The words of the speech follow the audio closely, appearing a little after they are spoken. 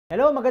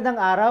Hello, magandang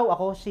araw.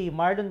 Ako si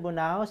Marlon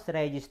Bonahos,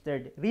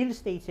 registered real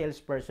estate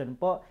salesperson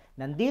po.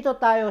 Nandito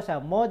tayo sa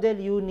model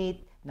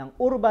unit ng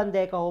Urban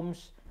Deca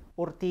Homes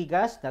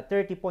Ortigas na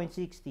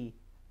 30.60.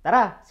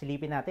 Tara,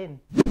 silipin natin.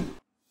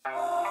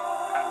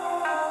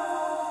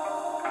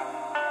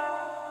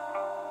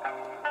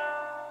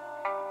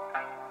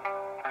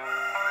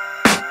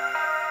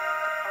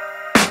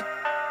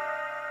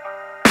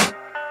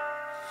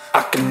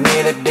 I can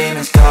hear the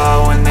demons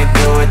call when they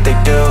do what they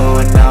do.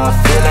 And now I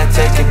feel like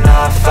taking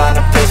off, find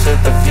a place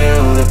with a view.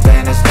 The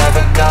pain is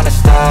never gonna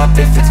stop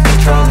if it's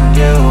controlling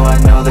you.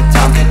 I know that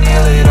time can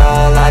heal it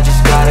all, I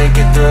just gotta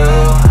get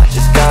through. I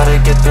just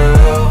gotta get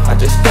through, I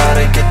just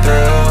gotta get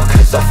through.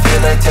 Cause I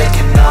feel like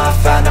taking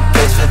off, find a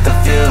place with a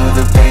view.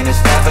 The pain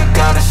is never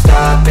gonna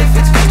stop if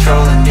it's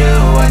controlling you.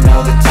 I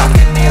know that time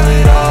can heal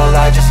it all,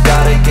 I just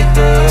gotta get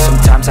through.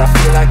 Sometimes I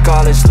feel like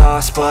all is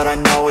lost, but I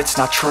know it's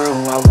not true.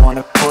 I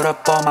wanna put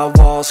up all my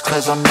walls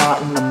cause I'm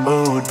not in the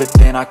mood, but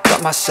then I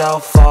cut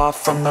myself off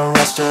from the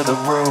rest of the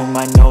room.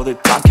 I know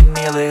that time can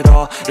heal it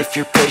all if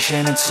you're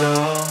patient and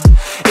soon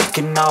it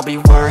can all be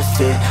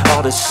worth it,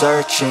 all the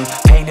searching.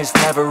 Pain is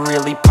never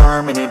really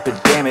permanent, but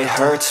damn it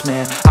hurts,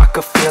 man. I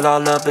could feel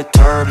all of the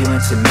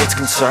turbulence and it's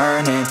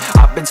concerning.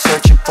 I've been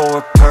searching for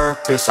a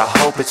purpose, I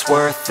hope it's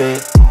worth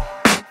it.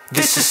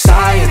 This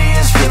society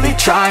is really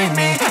trying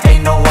me.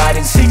 Ain't no hide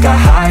and seek, I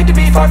hide to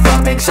be far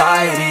from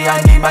anxiety.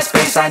 I need my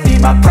space, I need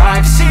my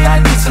privacy.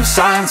 I need some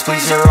silence,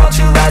 please, you're all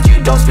too loud.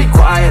 You don't speak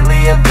quietly,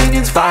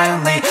 opinions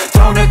violently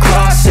thrown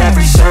across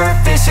every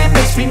surface. It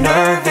makes me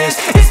nervous,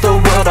 is the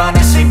world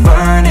honestly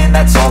burning?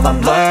 That's all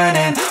I'm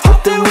learning.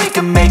 Hope that we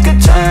can make a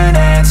turn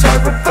and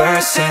start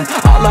reversing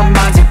all our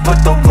minds and put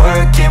the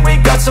work in.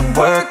 We got some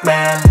work,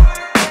 man.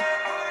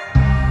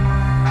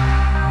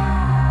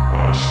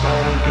 I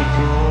started to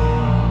do.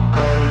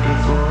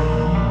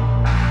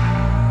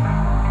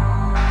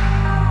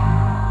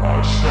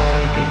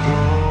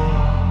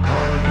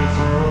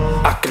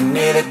 I can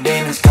hear the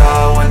demons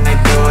call when they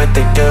do what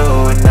they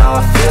do. And now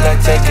I feel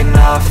like taking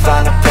off,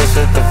 find a place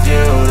with a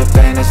view. The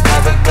pain is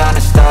never gonna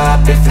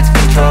stop if it's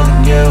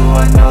controlling you.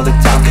 I know that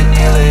time can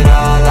heal it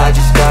all, I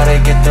just gotta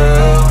get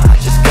through. I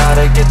just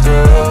gotta get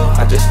through,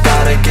 I just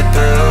gotta get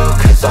through.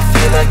 Cause I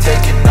feel like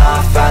taking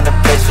off, find a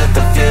place with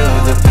a view.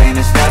 The pain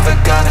is never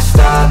gonna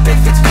stop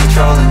if it's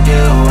controlling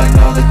you. I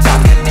know that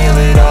time can heal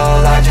it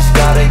all, I just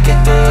gotta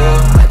get through.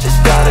 I just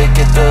gotta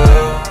get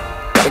through.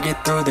 Gotta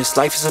get through this,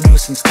 life is a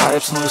nuisance, tie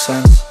up some loose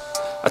ends.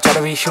 I try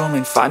to be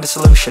human, find a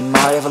solution,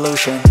 my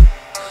evolution.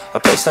 A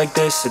place like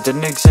this, it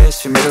didn't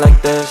exist, we made it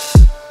like this.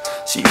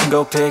 So you can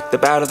go pick the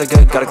bad or the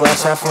good, got a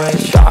glass half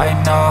wish. I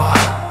know,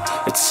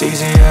 it's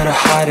easier to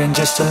hide than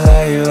just to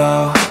lay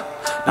low.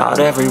 Not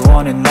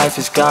everyone in life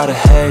has got a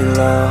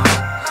halo.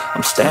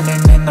 I'm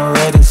standing in the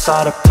red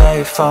inside a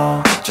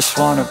payphone, just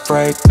wanna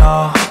break,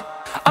 no.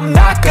 I'm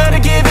not gonna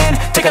give in,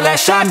 take a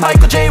last shot,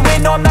 Michael J.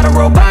 Win. No, I'm not a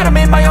robot, I'm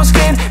in my own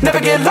skin. Never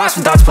get lost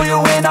when thoughts pull you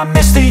in. I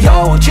miss the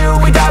old you,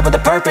 we died with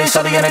a purpose.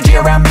 All the energy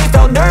around me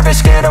felt nervous,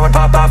 scared I would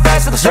pop out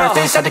fast to the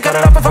surface. Had to cut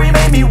it off before you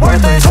made me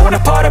worthless. Torn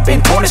apart, I've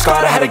been torn and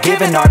scarred. I had a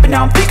given art, but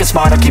now I'm thinking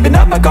smart. I'm keeping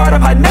up my guard,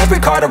 I'm hiding every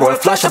card. A royal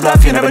flush of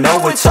love, you never know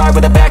what's hard.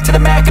 With a back to the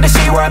mat, gonna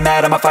see where I'm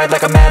at. I'ma fight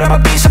like I'm mad, I'ma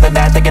be something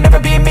that they can never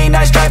be me.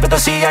 Nice try, but they'll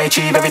see I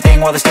achieve everything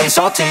while they stay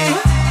salty.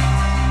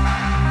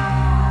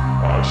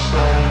 I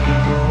started to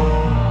do.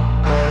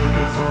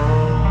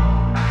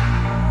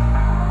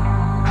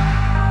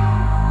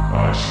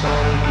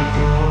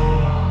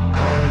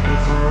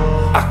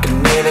 I can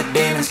hear the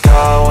demons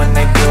call when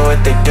they do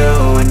what they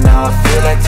do. And now I feel like